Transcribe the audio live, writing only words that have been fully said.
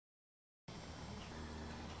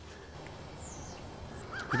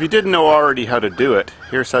If you didn't know already how to do it,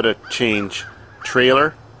 here's how to change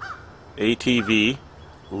trailer, ATV,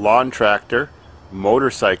 lawn tractor,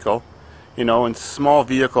 motorcycle, and small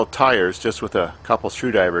vehicle tires just with a couple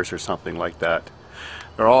screwdrivers or something like that.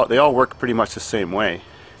 They all work pretty much the same way.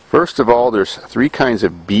 First of all, there's three kinds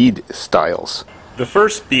of bead styles. The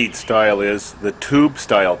first bead style is the tube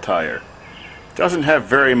style tire. It doesn't have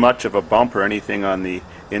very much of a bump or anything on the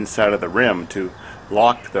inside of the rim to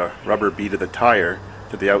lock the rubber bead of the tire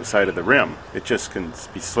to the outside of the rim. It just can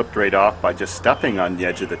be slipped right off by just stepping on the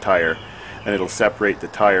edge of the tire, and it'll separate the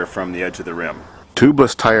tire from the edge of the rim.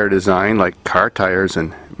 Tubeless tire design, like car tires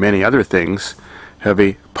and many other things, have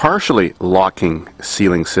a partially locking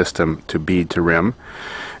sealing system to bead to rim,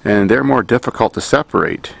 and they're more difficult to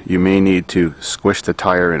separate. You may need to squish the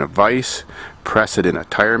tire in a vise, press it in a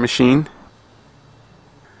tire machine,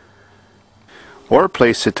 or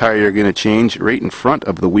place the tire you're going to change right in front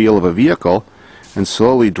of the wheel of a vehicle and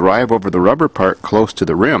slowly drive over the rubber part close to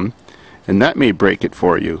the rim, and that may break it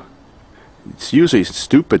for you. It's usually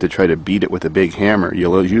stupid to try to beat it with a big hammer.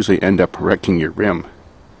 You'll usually end up wrecking your rim.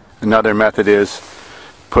 Another method is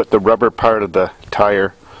put the rubber part of the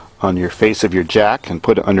tire on your face of your jack and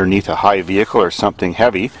put it underneath a high vehicle or something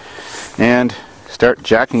heavy and start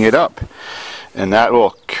jacking it up, and that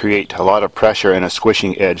will create a lot of pressure and a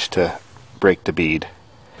squishing edge to break the bead.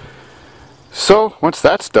 So once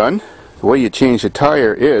that's done, the way you change the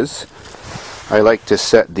tire is, I like to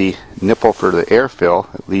set the nipple for the air fill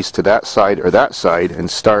at least to that side or that side and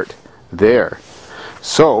start there.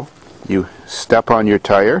 So you step on your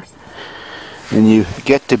tire and you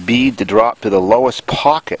get the bead to drop to the lowest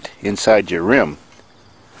pocket inside your rim.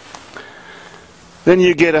 Then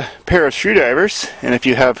you get a pair of screwdrivers, and if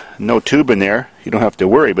you have no tube in there, you don't have to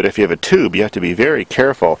worry, but if you have a tube, you have to be very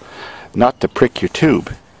careful not to prick your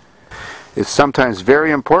tube. It's sometimes very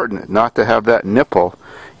important not to have that nipple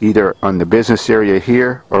either on the business area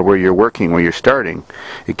here or where you're working when you're starting.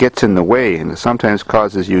 It gets in the way, and it sometimes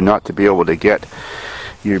causes you not to be able to get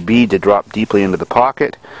your bead to drop deeply into the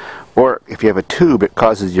pocket, or if you have a tube, it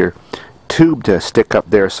causes your tube to stick up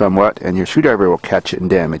there somewhat and your screwdriver will catch it and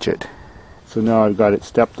damage it. So now I've got it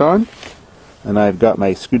stepped on, and I've got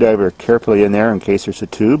my screwdriver carefully in there in case there's a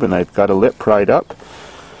tube, and I've got a lip pried up.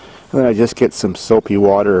 And then I just get some soapy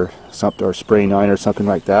water or something, or spray 9 or something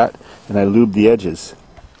like that, and I lube the edges,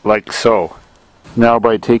 like so. Now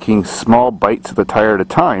by taking small bites of the tire at a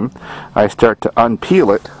time, I start to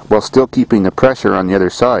unpeel it while still keeping the pressure on the other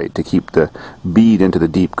side to keep the bead into the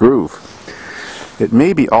deep groove. It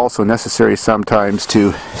may be also necessary sometimes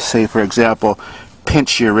to, say for example,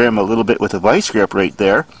 pinch your rim a little bit with a vice grip right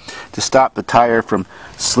there to stop the tire from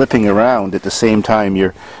slipping around at the same time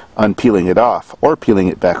you're unpeeling it off or peeling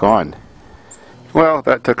it back on. Well,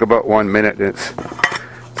 that took about 1 minute. It's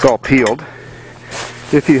all peeled.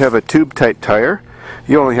 If you have a tube type tire,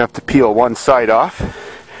 you only have to peel one side off.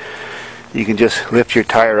 You can just lift your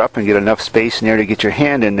tire up and get enough space in there to get your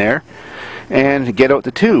hand in there and get out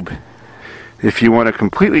the tube. If you want to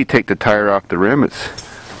completely take the tire off the rim, it's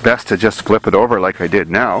best to just flip it over like I did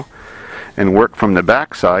now and work from the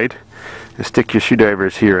back side and stick your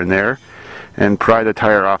screwdrivers here and there and pry the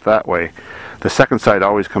tire off that way. The second side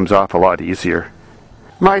always comes off a lot easier.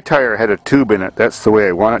 My tire had a tube in it. That's the way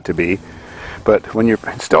I want it to be. But when you're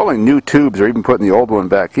installing new tubes or even putting the old one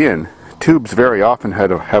back in, tubes very often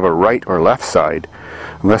have a right or left side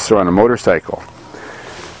unless they're on a motorcycle.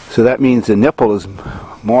 So that means the nipple is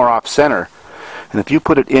more off center. And if you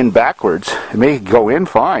put it in backwards, it may go in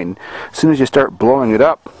fine. As soon as you start blowing it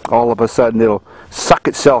up, all of a sudden it'll suck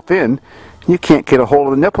itself in. And you can't get a hold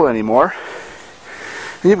of the nipple anymore.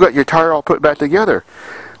 And you've got your tire all put back together.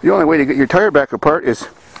 The only way to get your tire back apart is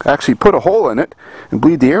actually put a hole in it and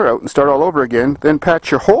bleed the air out and start all over again, then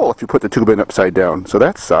patch your hole if you put the tube in upside down. So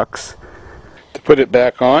that sucks. To put it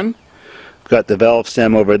back on, I've got the valve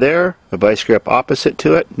stem over there, a vice grip opposite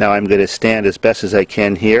to it. Now I'm going to stand as best as I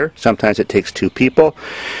can here. Sometimes it takes two people.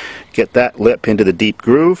 Get that lip into the deep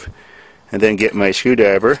groove, and then get my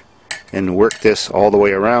screwdriver and work this all the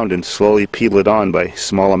way around and slowly peel it on by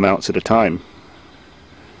small amounts at a time.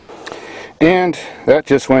 And that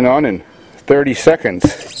just went on in 30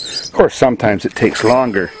 seconds. Of course, sometimes it takes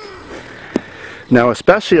longer. Now,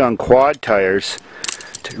 especially on quad tires,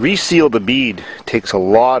 to reseal the bead takes a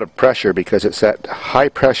lot of pressure because it's that high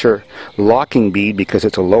pressure locking bead because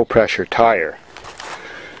it's a low pressure tire.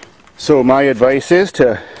 So my advice is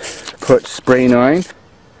to put spray 9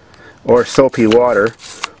 or soapy water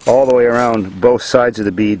all the way around both sides of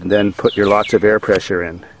the bead and then put your lots of air pressure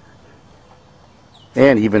in.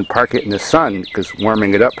 And even park it in the sun, because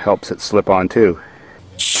warming it up helps it slip on too.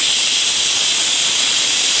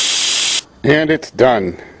 And it's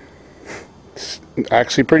done. It's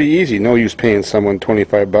actually pretty easy. No use paying someone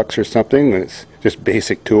 25 bucks or something. It's just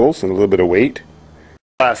basic tools and a little bit of weight.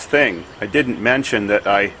 Last thing, I didn't mention that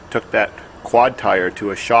I took that quad tire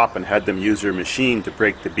to a shop and had them use their machine to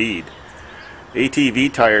break the bead.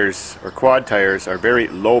 ATV tires or quad tires are very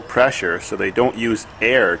low pressure, so they don't use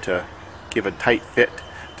air to give a tight fit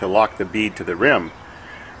to lock the bead to the rim.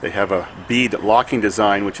 They have a bead locking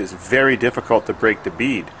design which is very difficult to break the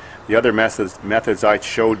bead. The other methods I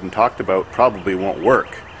showed and talked about probably won't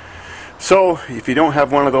work. So if you don't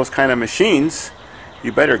have one of those kind of machines,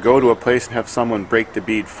 you better go to a place and have someone break the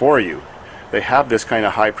bead for you. They have this kind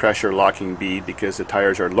of high pressure locking bead because the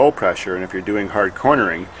tires are low pressure, and if you're doing hard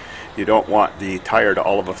cornering, you don't want the tire to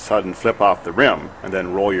all of a sudden flip off the rim and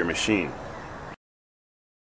then roll your machine.